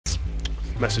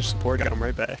Message support, got him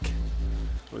right back.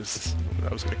 I was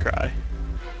gonna cry.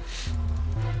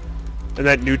 And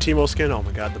that new Teemo skin, oh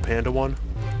my god, the panda one.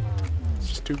 It's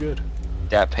just too good.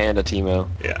 That panda Teemo.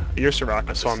 Yeah, you're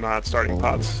Soraka, so I'm not starting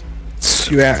pots.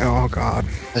 Yeah, oh god.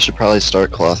 I should probably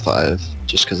start Cloth 5,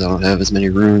 just because I don't have as many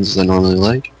runes as I normally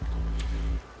like.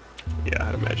 Yeah,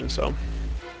 I'd imagine so.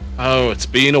 Oh, it's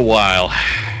been a while.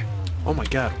 Oh my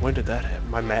god, when did that happen?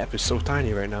 My map is so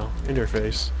tiny right now.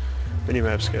 Interface.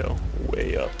 Minimap scale.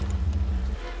 Way up.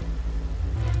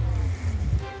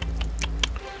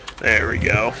 There we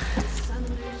go.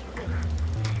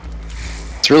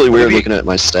 It's really weird looking at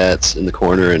my stats in the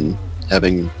corner and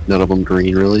having none of them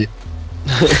green, really.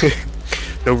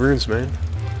 No runes, man.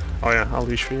 Oh yeah, I'll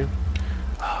leash for you.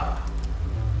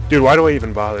 Dude, why do I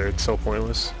even bother? It's so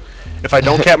pointless. If I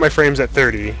don't cap my frames at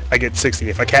 30, I get 60.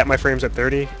 If I cap my frames at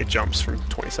 30, it jumps from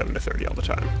 27 to 30 all the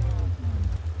time.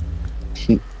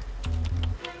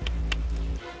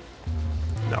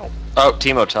 No. Oh,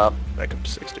 Teemo top. Back up to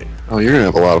 60. Oh, you're gonna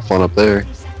have a lot of fun up there.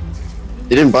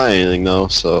 You didn't buy anything though,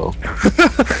 so.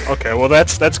 Okay, well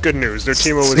that's good news. Their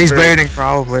Teemo was He's very... baiting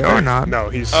probably, or not. No,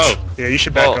 he's... Oh. Yeah, you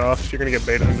should back off. You're gonna get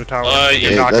baited in the tower.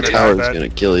 You're Yeah, not that gonna tower's die gonna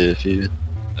kill you if you...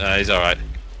 He's alright.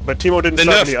 But Teemo didn't They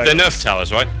start the nerfed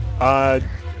towers, right?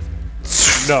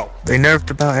 No. They nerfed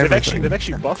about everything. They've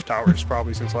actually buffed towers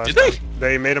probably since last Did they? time.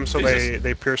 They made them so Jesus.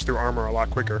 they pierce through armor a lot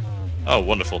quicker. Oh,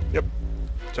 wonderful. Yep.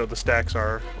 So the stacks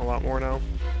are a lot more now.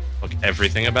 Look,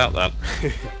 everything about that.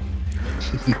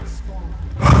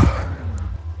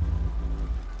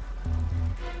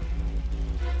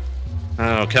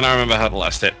 Oh, can I remember how to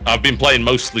last hit? I've been playing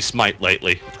mostly Smite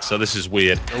lately, so this is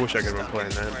weird. I wish I could have been playing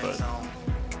that,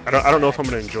 but I don't know if I'm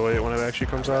gonna enjoy it when it actually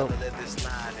comes out.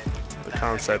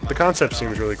 The concept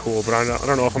seems really cool, but I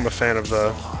don't know if I'm a fan of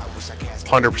the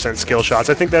 100% skill shots.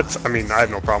 I think that's, I mean, I have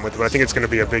no problem with it, but I think it's going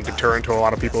to be a big deterrent to a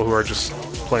lot of people who are just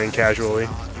playing casually.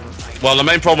 Well, the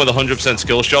main problem with 100%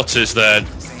 skill shots is that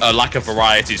a lack of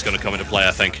variety is going to come into play,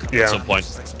 I think, Yeah. at some point.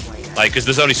 Like, because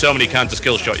there's only so many kinds of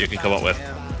skill shot you can come up with.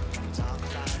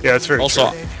 Yeah, it's very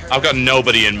Also, true. I've got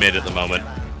nobody in mid at the moment.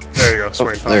 There you go,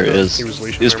 Swain. there he is. He was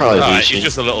leashing. He was probably remember Alright, leashing. he's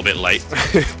just a little bit late.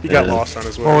 that? He got Yeah. lost on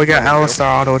his way. Well, we got There you go.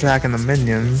 Alistar auto attacking the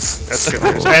minions. That's good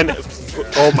news. And,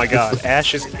 oh my god,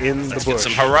 Ashe is in the Let's get bush.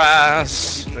 some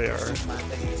harass. They are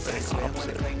playing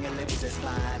opposite.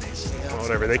 Well,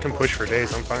 whatever, they can push for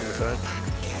days, I'm fine with that.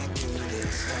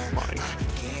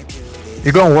 Fine.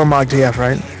 You're going Warmog GF,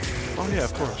 right? Oh yeah,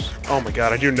 of course. Oh my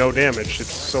god, I do no damage.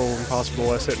 It's so impossible to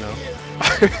last hit now.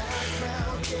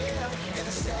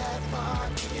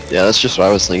 Yeah, that's just what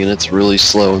I was thinking. It's really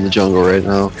slow in the jungle right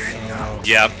now.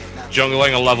 Yeah,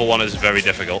 jungling a level 1 is very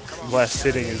difficult. Last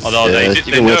hitting is... Although Yeah, they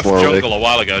even with nerfed Warwick. jungle a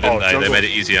while ago, didn't they? They jungle- made it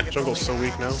easier. Jungle's so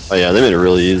weak now. Oh yeah, they made it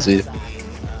really easy.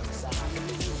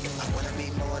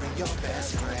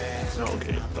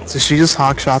 Okay. So she just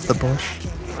hawk shot the bush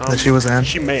that she was in.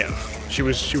 She may have. She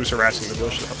was harassing the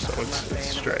bush though, so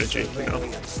it's strategy, you know.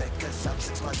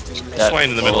 That Swain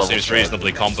in the middle low-level seems strat.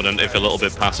 reasonably competent, if a little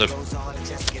bit passive.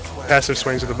 Passive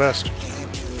swings are the best.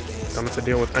 Don't have to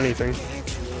deal with anything.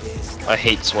 I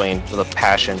hate Swain with a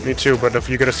passion. Me too, but if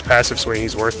you get a passive swing,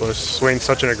 he's worthless. Swain's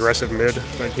such an aggressive mid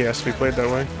that he has to be played that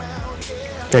way.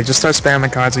 Okay, just start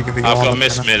spamming cards. You can be I've all got up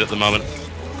miss in it. mid at the moment.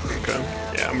 Okay.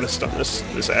 Yeah, I'm gonna stun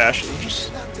this Ashe and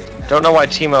just... Don't know why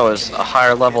Teemo is a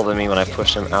higher level than me when I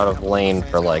pushed him out of lane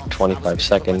for like 25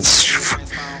 seconds.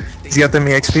 He's got them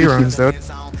EXP runes, dude.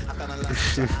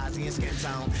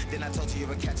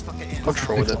 How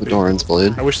troll would that The be? Doran's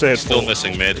blade. I wish they had Still full...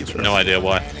 missing mid. No idea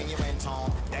why.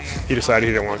 He decided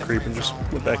he didn't want to creep and just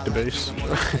went back to base.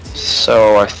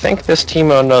 So I think this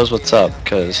Teemo knows what's up,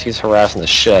 because he's harassing the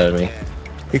shit out of me.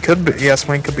 He could be. Yeah,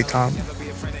 Swain could be top.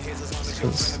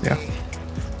 'Cause, yeah.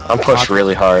 I'm pushed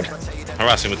really hard.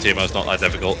 Harassing with Teemo is not that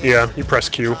difficult. Yeah, you press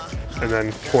Q and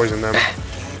then poison them.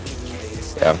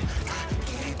 Yeah.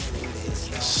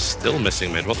 Still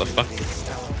missing mid, what the fuck?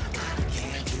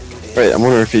 Right, I'm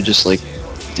wondering if he just like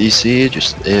DC,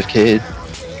 just AFK'd.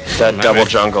 That Maybe. double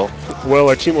jungle. Well,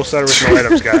 our team will start with no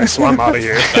items, guys, so I'm out of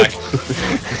here. Back.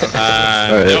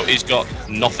 Alright. No, he's got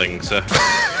nothing, so...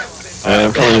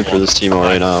 I'm coming in for this Teemo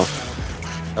right now.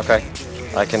 Okay.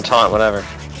 I can taunt whatever.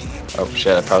 Oh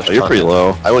shit, I probably Oh, should you're taunt pretty him.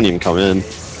 low. I wouldn't even come in.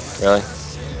 Really?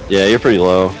 Yeah, you're pretty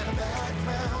low.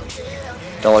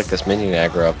 Don't like this minion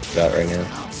aggro up got right now.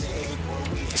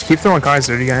 Just keep throwing cards,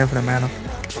 dude. You got infinite mana.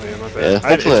 Oh, yeah, my Yeah, bad. I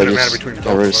had hopefully I infinite mana just between got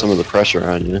both rid of of some of us, the pressure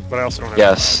on you. but I also don't have...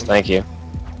 Yes, thank you.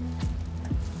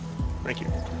 Thank you.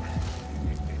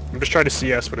 I'm just trying to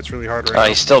CS, but it's really hard right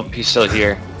He's still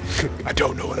here. now. I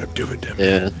don't know what I'm doing, damn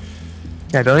it. Yeah.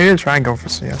 Yeah, don't even try and go for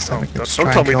CS. Don't Just don't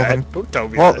try tell and me kill that. them. Don't tell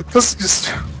me Well, that.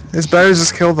 just it's better to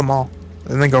just kill them all.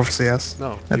 And then go for CS.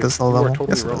 No, At you, this low you are level.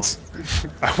 totally Yes, it wrong. is.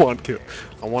 I want to.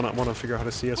 I want to figure out how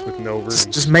to CS with no runes.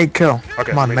 Just make kill.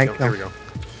 Okay, Come on, make Here kill. we go.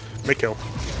 Make kill.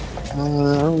 I don't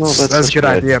know if that's That's a such good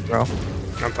idea, bro.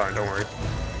 I'm fine. Don't worry.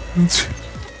 I'm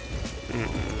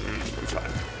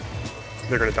fine.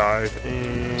 They're gonna dive.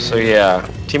 And... So yeah,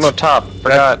 Teemo top.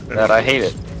 Forgot that I hate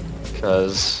it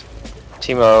because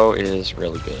Teemo is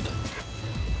really good.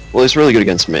 Well, he's really good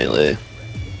against melee.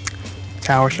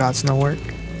 Tower shots no work.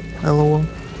 LOL. I'm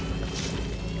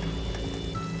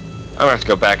gonna have to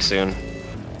go back soon.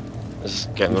 This is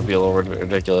getting to be a little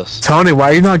ridiculous. Tony,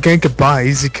 why are you not getting goodbye?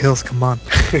 Easy kills, come on.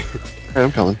 Hey,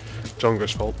 I'm coming.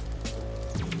 Jungler's fault.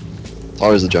 It's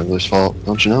always the jungler's fault,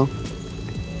 don't you know?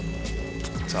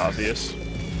 It's obvious.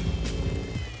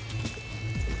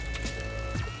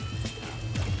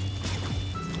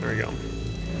 There we go.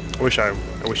 I wish I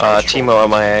was Teemo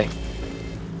MIA.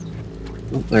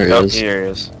 Oh, there he Oh, is. here he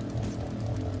is.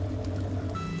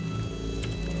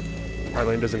 Our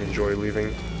lane doesn't enjoy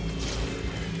leaving.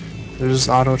 They're just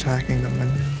auto-attacking the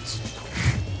minions.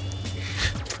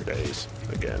 For days.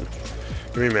 Again.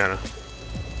 Give me mana.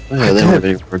 Oh, yeah, they don't have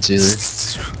any words either.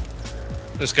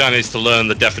 This guy needs to learn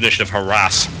the definition of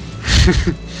harass.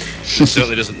 He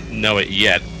certainly doesn't know it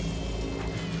yet.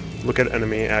 Look at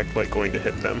enemy, act like going to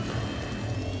hit them.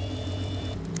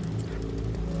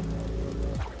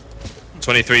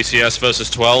 23 CS versus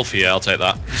 12. Yeah, I'll take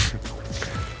that.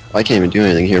 I can't even do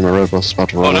anything here. My red buff's about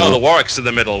to Oh run no, out. the Warwick's in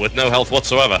the middle with no health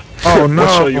whatsoever. Oh no! What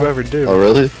shall you ever do? Oh,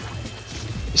 really? You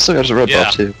still got his red Yeah.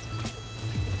 buff, too.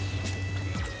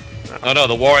 Oh no,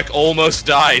 the Warwick almost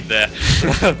died there.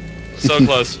 So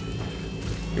close.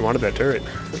 You wanted that turret.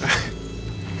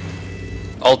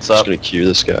 Ult's I'm up. just gonna queue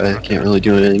this guy. I can't really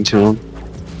do anything to him.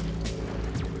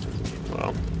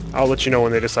 Well, I'll let you know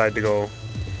when they decide to go.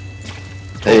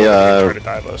 Hey, try to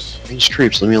dive us. These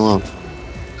creeps, leave me alone.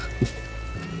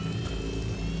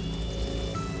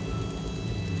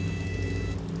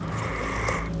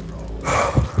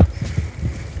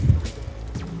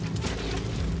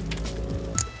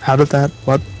 How did that?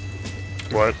 What?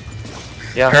 What?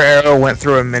 Yeah. Her arrow went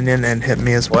through a minion and hit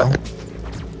me as well. What?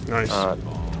 Nice.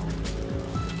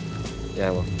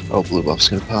 Yeah. Well, Oh, blue buff's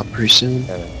gonna pop pretty soon.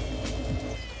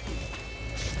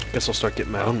 Guess I'll start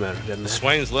getting my own mana, didn't I?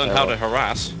 Swain's learned how to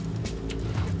harass.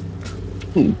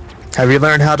 Have you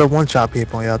learned how to one-shot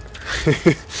people yet? Or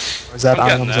is that I'm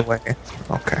getting items there. away?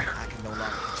 Okay.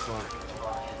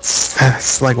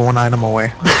 It's like one item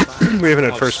away. We haven't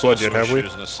had I'll first blood yet, switch have we?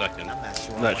 shooters in a second.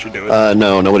 That should do it.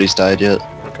 No, nobody's died yet.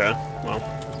 Okay, well,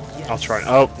 I'll try.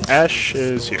 Oh, Ash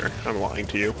is here. I'm lying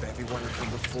to you. Everyone from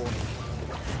before me.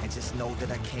 And just know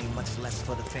that I came much less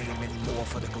for the fame and more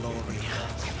for the glory.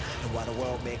 And while the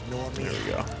world may ignore me, There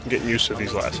we go. I'm getting used to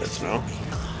these last hits now.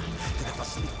 that if I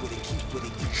sleep with it, keep with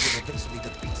it, keep with it, eventually the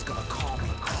beat's gonna call me.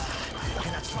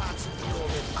 And I try to ignore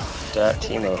it. that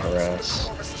Teemo harass.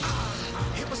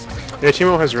 Yeah,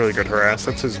 Teemo has really good harass.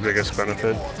 That's his biggest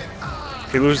benefit.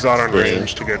 He loses out on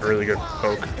range to get really good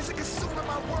poke. He's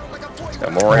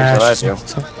got more range than I do.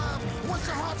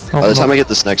 By the time I get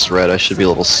this next red, I should be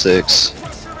level 6.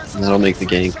 And that'll make the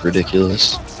gank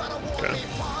ridiculous. Okay.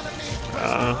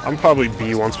 I'm probably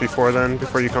B once before then,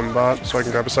 before you come bot, so I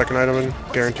can grab a second item and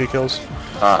guarantee kills.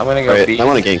 I'm gonna go Alright, B. I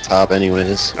want to gank top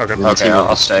anyways. Okay. And the Okay, team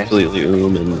I'll is stay. completely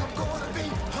and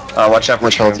Watch out for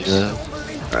much health do shrooms.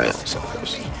 that. Alright. So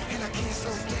close.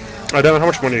 Devin, how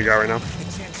much money you got right now?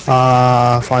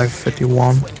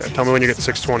 551. Okay, tell me when you get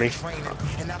 620.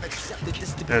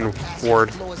 And Ward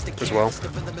as well.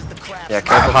 Yeah,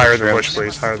 careful Higher for than shrooms. Bush,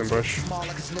 please. Higher than Bush.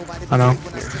 I know.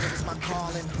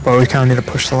 But we kind of need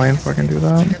to push the lane if we can do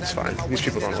that. It's fine. These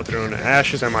people don't know what they're doing.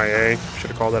 Ash is MIA. Should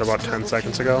have called that about 10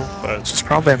 seconds ago, but She's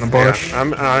probably in the bush.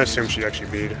 yeah, I assume she actually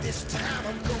beat.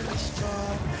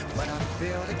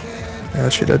 Yeah,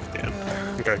 she did.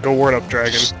 Yeah. Okay, go Ward up,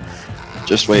 Dragon.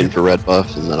 Just waiting for red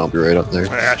buff, and then I'll be right up there.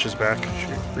 Ash is back. She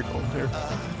recalled here.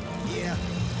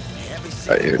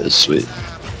 Alright, here it is, sweet.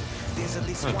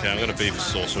 Okay, I'm gonna be for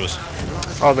sorcerers.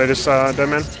 Oh, they just dead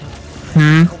man.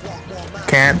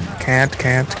 Can't.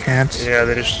 Yeah,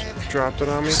 they just dropped it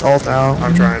on me. Just ult out.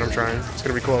 I'm trying. It's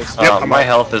gonna be close. Yep, I'm My up.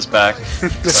 health is back.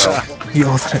 So, You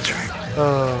ulted it, Drake.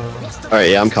 Alright,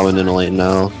 yeah, I'm coming in a lane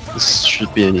now. This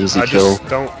should be an easy kill. Just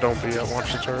don't be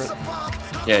watch the turret.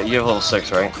 yeah, you have level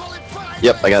 6, right?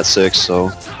 Yep, I got 6, so...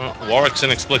 Oh, Warwick's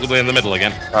inexplicably in the middle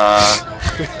again.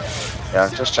 Yeah,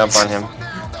 just jump on him.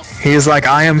 He's like,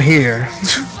 I am here.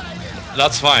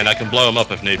 That's fine, I can blow him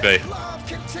up if need be.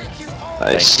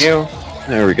 Nice. Thank you.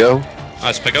 There we go.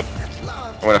 Nice pickup.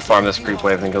 I'm gonna farm this creep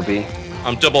wave and go B.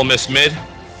 I'm double miss mid.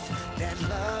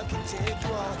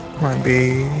 Might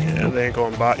be. Yeah, they ain't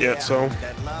going bot yet, so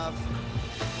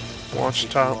Launch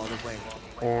top,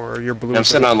 or your blue. I'm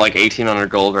sitting on like 1,800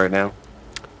 gold right now.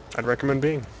 I'd recommend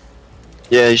being.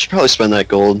 Yeah, you should probably spend that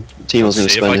gold. Timo's gonna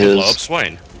See if I spend can blow up his.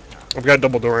 Swain. I've got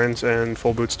double Dorans and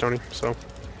full boots, Tony. So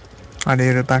I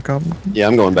need it back up. Yeah,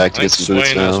 I'm going back to I get think some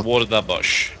boots Swain has now. watered that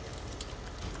bush.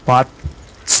 What?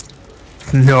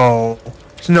 No.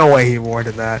 There's no way he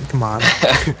warded that. Come on.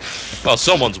 Well,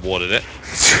 someone's watered it.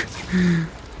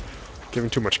 giving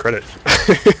too much credit.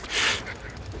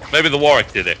 Maybe the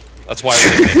Warwick did it. That's why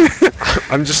it was in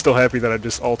it. I'm just still happy that I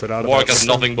just ulted out of Warwick that. has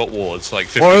nothing but wards. Like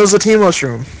 50. Or it was a team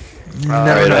mushroom.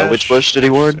 Alright, Dash. which bush did he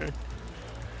ward?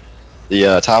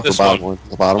 The top or This bottom one. one?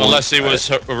 The bottom Unless one? he was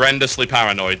horrendously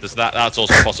paranoid. That's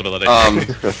also a possibility. Oh,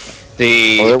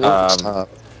 there was The top.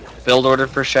 build order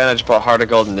for Shen, I just bought Heart of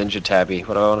Gold and Ninja Tabby.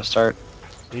 What do I want to start?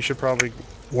 You should probably.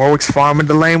 Warwick's farming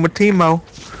the lane with Teemo.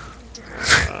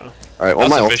 Alright, well That's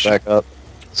my a ult's mission. back up.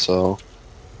 So,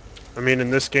 I mean, in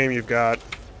this game, you've got.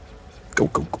 Go,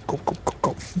 go, go, go, go, go,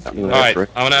 go. I'm gonna Alright, go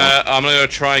for it. I'm gonna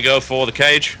try and go for the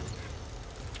cage.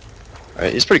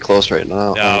 Alright, he's pretty close right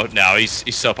now. No,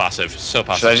 he's so passive. So Should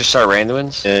I passive. just start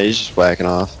randomins? Yeah, he's just whacking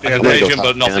off. I Yeah, can they rage go him, top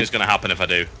but nothing's again. gonna happen if I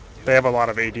do. They have a lot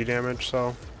of AD damage,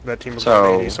 so that team is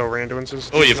So- 80, so Randuin's is.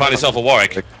 Oh, you find yourself a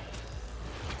Warwick.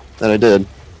 That I did.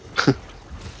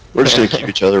 We're just gonna keep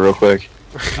each other real quick.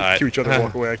 Alright. Cue each other,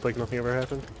 walk away, act like nothing ever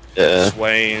happened. Yeah.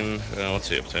 Swain. What's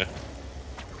he up to?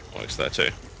 Warwick's there too.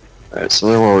 Alright, so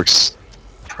that works.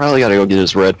 Probably gotta go get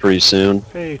his red pretty soon.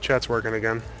 Hey, chat's working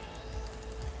again.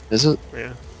 Is it?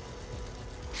 Yeah.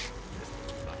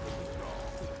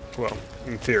 Well,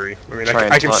 in theory. I mean, Try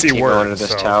and I can taunt see Teemo into words.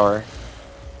 this So. tower.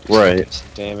 Right. Some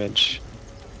damage.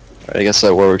 Alright, I guess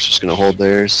that Warwick's just gonna hold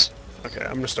theirs. Okay,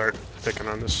 I'm gonna start picking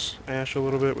on this Ash a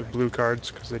little bit with blue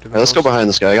cards because they did. Alright, let's go behind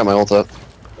this guy. I got my ult up.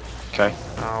 Okay.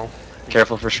 Ow.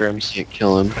 Careful for shrooms. Can't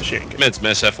kill him. She ain't getting. Mids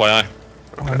miss, FYI.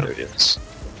 There he is.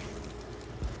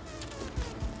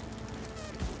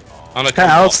 I'm gonna That come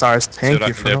Alistar's See what I tanky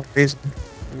can for do. no reason.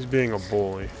 He's being a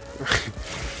bully.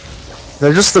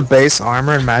 They're just the base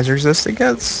armor and magic resist it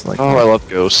gets. Like, Oh, I love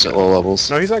ghosts at low levels.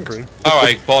 No, he's on green.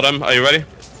 Alright, bottom, are you ready?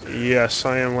 Yes,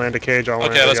 I am land a cage. I'll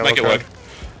land Okay, a let's yellow make it card. work.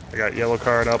 I got yellow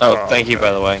card up. Oh, thank you,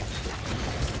 by the way.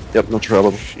 Yep, no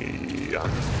trouble.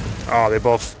 Oh, they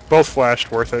both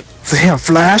flashed. Worth it. damn,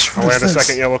 flash. I'll What land a is this?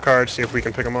 second yellow card. See if we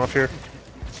can pick them off here.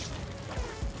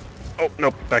 Oh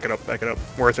nope, back it up, back it up.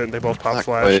 Worth it. They both pop Not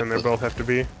flash, quite, and they but- both have to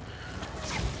be.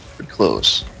 Pretty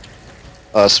close.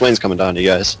 Swain's coming down to you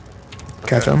guys.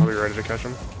 Catch Okay, him. I'll be ready to catch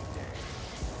him.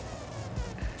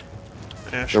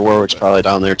 Ash, Their Warwick's probably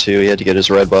down there too. He had to get his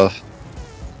red buff.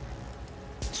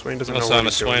 Swain doesn't Unless know what I'm a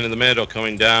he's Swain doing. in the mid or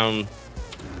coming down.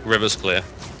 River's clear.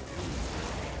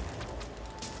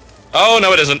 Oh,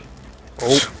 no, it isn't.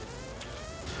 Oh.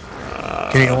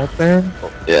 Can you ult there?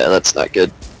 Yeah, that's not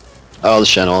good. Oh, the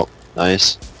Shen ult.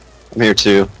 Nice. I'm here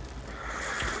too.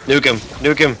 Nuke him.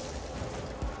 Nuke him.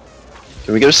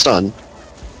 Can we get a stun?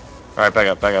 Alright, back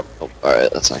up, back up. Oh,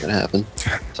 alright, that's not gonna happen.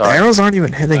 The Sorry. arrows aren't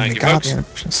even hitting Thank the you, folks. goddamn.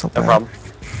 It's so No bad. problem.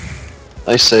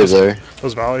 Nice save there.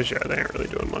 Those volleys, yeah, they ain't really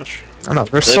doing much. I know,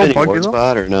 they're Do they so have any buggy ward though.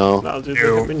 spot or no? No, dude, they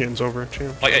Ew. got minions over,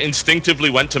 champ. Like, I instinctively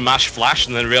went to mash flash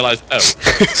and then realized, oh.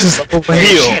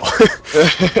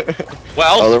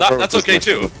 Well, Oh, their that's Warwick okay was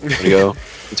too. There we go.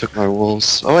 He took my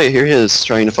wolves. Oh wait, here he is,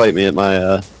 trying to fight me at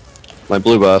my my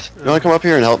blue buff. You wanna come up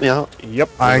here and help me out? Yep.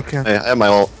 I can. Hey, I have my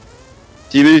ult.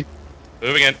 TB.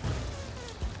 Moving in.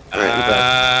 Alright, you're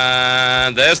back.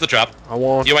 And there's the trap. I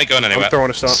won't. You ain't going anywhere. I'm throwing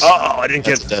a stone. Oh, I didn't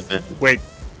That's get. a dead man. Wait,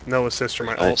 no assist for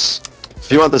my ult. Nice.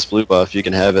 If you want this blue buff, you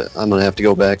can have it. I'm gonna have to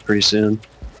go back pretty soon.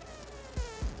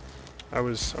 I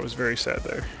was very sad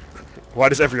there. Why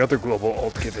does every other global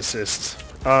ult give assists?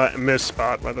 Miss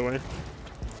spot, by the way.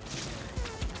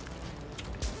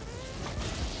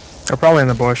 They're probably in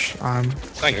the bush.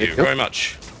 Thank you very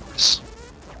much.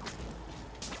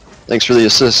 Thanks for the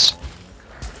assist.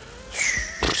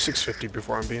 650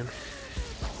 before I'm being.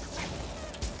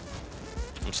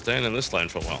 I'm staying in this lane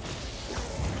for a while.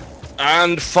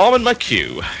 And farming my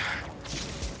Q.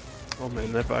 Oh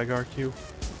man, that Vigar Q.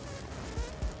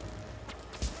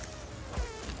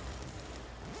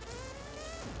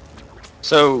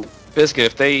 So, Biscuit,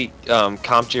 if they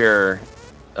comped your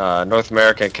North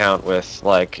America account with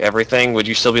like everything, would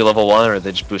you still be level 1 or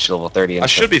they just boost you level 30? I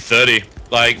should be 30.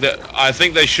 Like, I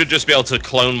think they should just be able to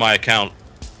clone my account.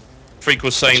 Freak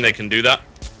was saying they can do that.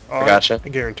 Oh, I gotcha. I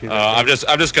guarantee that.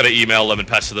 I've just got to email them and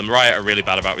pester them. Riot are really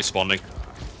bad about responding.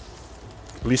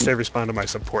 At least they respond to my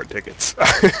support tickets.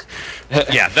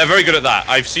 Yeah, they're very good at that.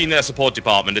 I've seen their support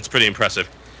department. It's pretty impressive.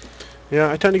 Yeah,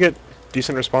 I tend to get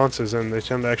decent responses, and they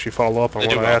tend to actually follow up on They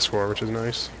what do I well. ask for, which is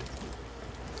nice.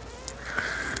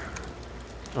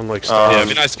 Unlike Yeah, Star. it'd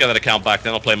be nice to get that account back,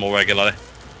 then I'll play more regularly.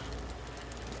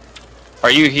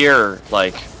 Are you here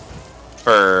like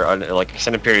for a, like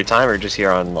extended period of time, or just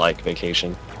here on like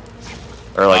vacation?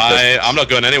 Or like I'm not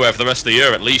going anywhere for the rest of the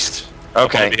year, at least. I'll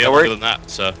Okay. probably be here longer than that.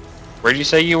 So, Where'd you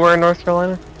say you were in North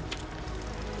Carolina?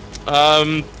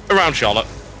 around Charlotte.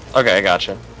 Okay, I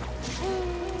gotcha.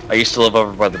 I used to live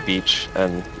over by the beach,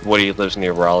 and Woody lives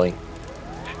near Raleigh.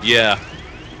 Yeah.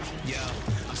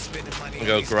 I'll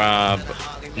go grab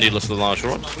Needless to the Large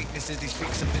Rod.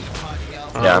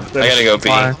 Yeah, I gotta go be.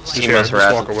 fine. Seamless Just walk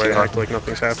harassment away, too hard. act like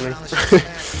nothing's happening.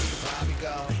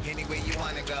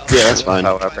 Yeah, that's fine.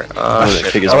 However, I'm gonna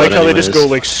shit. kick his I like butt how they just anyways. go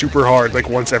like super hard, like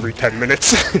once every 10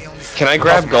 minutes. Can I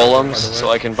grab By the way. golems so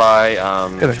I can buy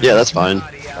Yeah, that's fine.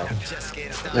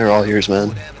 They're all yours,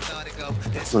 man.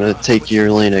 I'm gonna take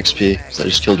your lane XP, because I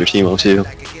just killed your Teemo too.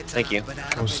 Thank you.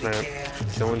 Oh snap.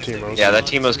 Killing Teemos. Yeah, that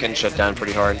Teemo's getting shut down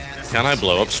pretty hard. Can I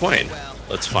blow up Swain?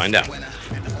 Let's find out.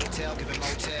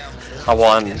 I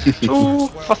won 2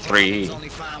 for 3.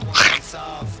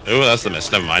 Oh, that's the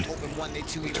miss. Never mind.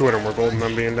 2 of them were golden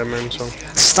on being them in, so.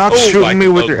 Stop Oh, shooting I me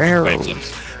can with blow your arrows.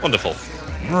 wavelengths. Wonderful.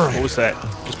 What was that?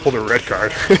 Just pulled a red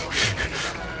card.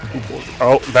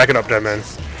 Oh, back it up, dead man.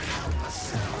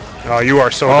 Oh, you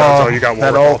are so done. Oh, you got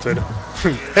that water vaulted.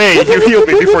 Hey, you healed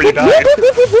me before you died.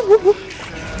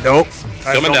 Nope.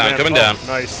 I have Coming no down, mana. coming Oh, down.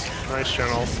 Nice. Nice,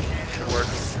 General. Good work.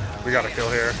 We got a kill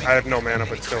here. I have no mana,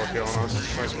 but still a kill on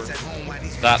us. Nice work.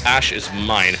 That Ash is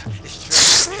mine.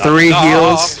 3 heals.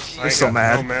 I They're ain't so got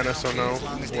mad. no mana, so no.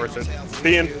 It's worth it.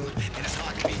 Being.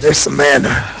 There's some mana.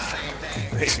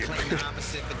 Thank you.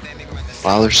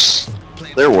 Wow,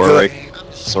 they're Warwick.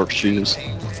 Sword shoes.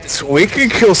 So we can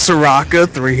kill Soraka,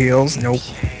 3 heals. Nope.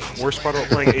 Worst part about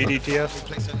playing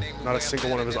ADTF? Not a single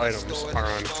one of his items are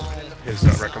on his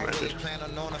recommended.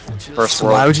 First So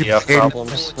why world would you TF play-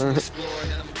 problems.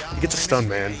 He gets a stun,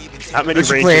 man. Not many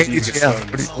What'd you play ranges you get ATF?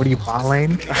 stuns. What are you, bot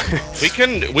lane?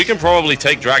 We can probably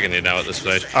take Dragon here now at this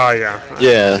stage. Oh, yeah.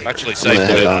 Yeah, Actually, I'm safe gonna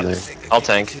to head do on that. there. I'll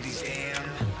tank.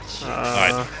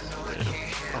 I'll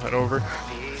head over.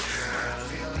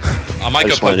 I might I go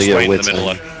just wanted poke to get a Swain in the wits middle.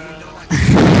 in.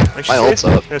 Actually, My ult's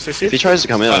up. Yes, I see If he it. tries to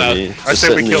come in Why on not? me, I just say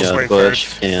sit we in kill the Swain bush.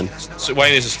 first. You can.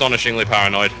 Swain is astonishingly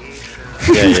paranoid.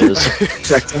 Yeah, he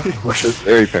is. Bushes.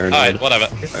 Very paranoid. Alright, whatever.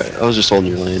 Alright, I was just holding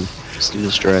your lane. Just do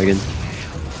this dragon.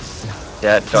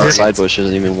 Yeah, The dark. side bush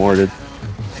isn't even warded.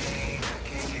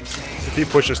 If he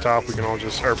pushes top, we can all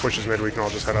just, or pushes mid, we can all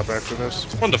just head up after this.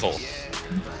 Wonderful.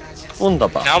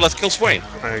 Wunderbar. Now let's kill Swain.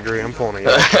 I agree, I'm pulling a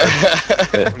yellow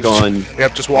card. Okay, going.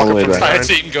 Yep, just walk All up the from way back. behind.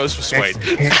 Entire team goes for Swain.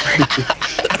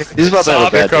 He's about to have a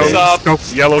Stop, bad Here day.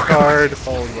 comes yellow card,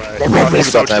 followed by... Oh, He's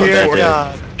about to have a bad cheered.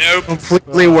 day. Nope.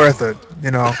 Completely worth it.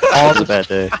 You know, all It's a bad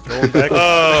day. Going back.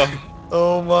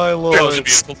 Oh my That was a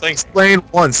beautiful thing. lane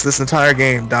once this entire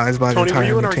game dies by Tony, the were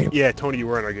you in entire our team. Yeah, Tony, you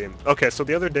were in our game. Okay, so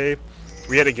the other day,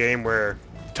 we had a game where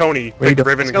Tony Where you picked go-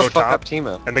 Riven Let's and go go fuck top, up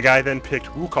Teemo. and the guy then picked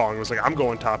Wukong and was like, I'm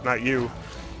going top, not you.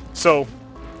 So,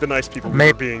 the nice people we were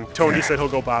Maybe- being, Tony said he'll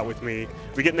go bot with me.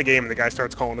 We get in the game and the guy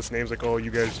starts calling us names like, oh,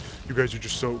 you guys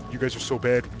are so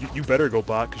bad. You better go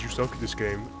bot because you suck at this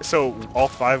game. So, all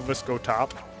 5 of us go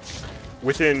top.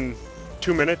 Within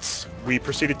 2 minutes, we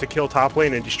proceeded to kill top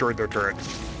lane and destroyed their turret.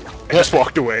 And just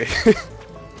walked away.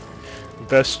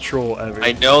 Best troll ever.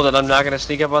 I know that I'm not gonna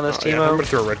sneak up on this Oh, yeah, I'm Teemo. gonna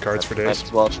throw red cards for Might days.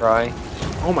 as well try.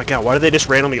 Oh my god, why do they just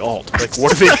randomly ult? Like,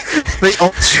 what are they... They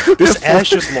all shoot This Ash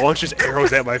just launches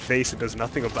arrows at my face and does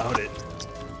nothing about it.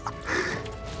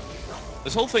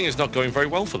 This whole thing is not going very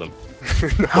well for them.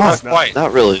 No, Huh. it's not. Quite.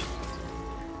 Not really.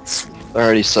 They're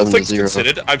already 7 to Things 0.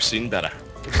 considered, I've seen better.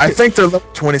 I think they're level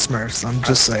 20 Smurfs. I'm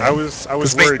just saying. I was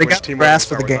They- worried they which got Teemo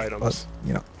grasp would of the start game, with items. but,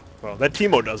 you know. Well, that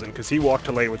Teemo doesn't, because he walked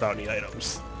to lane without any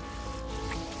items.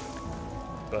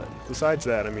 But besides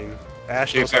that, I mean,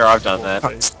 Ash To be knows fair, how to I've done control that.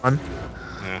 the It's face. fun.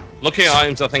 Yeah. Looking at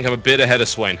items, I think I'm a bit ahead of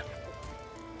Swain.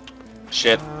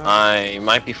 Shit, I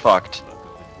might be fucked.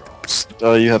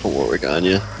 Oh, you have a Warwick on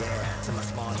you.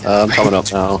 I'm coming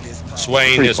up now.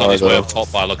 Swain Pretty is on far, his way though. up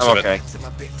top by looks I'm of it. okay.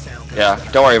 Yeah,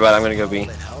 don't worry about it, I'm gonna go B.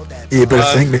 You better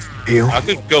Uh, think they heal. I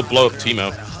could go blow up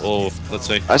Teemo, or let's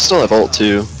see. I still have ult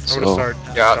too, I'm gonna so start.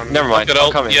 Yeah, Done. never mind. Good I'll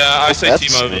old, come in. yeah, I say That's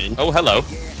Teemo. Swain. Oh, hello.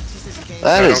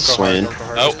 that No, is don't go hard, Swain. don't go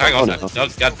hard. Oh, hang on. Oh, no. No,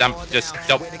 goddamn, just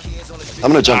don't.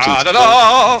 I'm gonna jump to Ah, the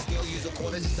da-da!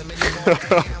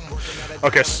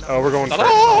 Okay, so, we're going for... Da-da!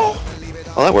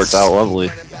 Oh, that worked out lovely.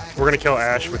 We're gonna kill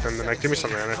Ash within the next... Give me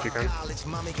some mana if you can.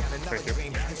 Thank you.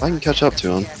 I can catch up to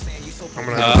him. I'm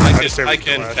gonna... I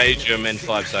can page him in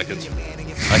 5 seconds.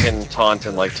 I can taunt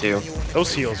in like 2.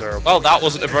 Those heals are... Well, that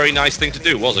wasn't a very nice thing to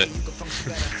do, was it?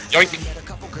 Yoink!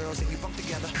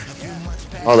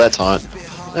 Oh, that taunt.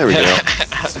 There we go.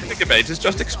 Excavate has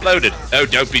just exploded. Oh,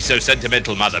 don't be so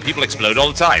sentimental, mother. People explode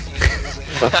all the time.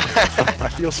 I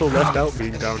feel so left out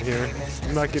being down here.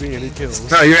 I'm not getting any kills.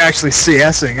 No, you're actually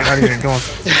CSing. You're not even going.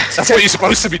 That's what you're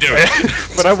supposed to be doing.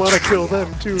 But I want to kill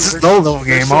them too. This is They're- no little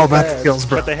they're game. so All about bad. the kills,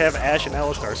 bro. But they have Ash and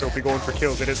Alistar, so if we go in for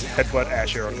kills, it is headbutt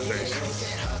Ash here on the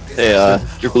face. Hey,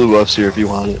 your blue buff's here if you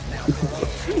want it.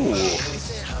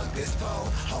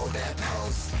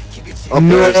 Oh,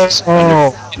 No. there's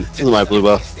Oh. this is my blue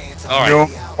buff. All right. No.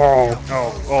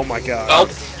 Oh. Oh my god. Well,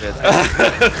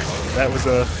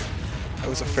 That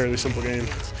was a fairly simple game.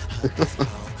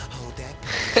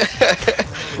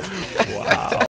 Wow.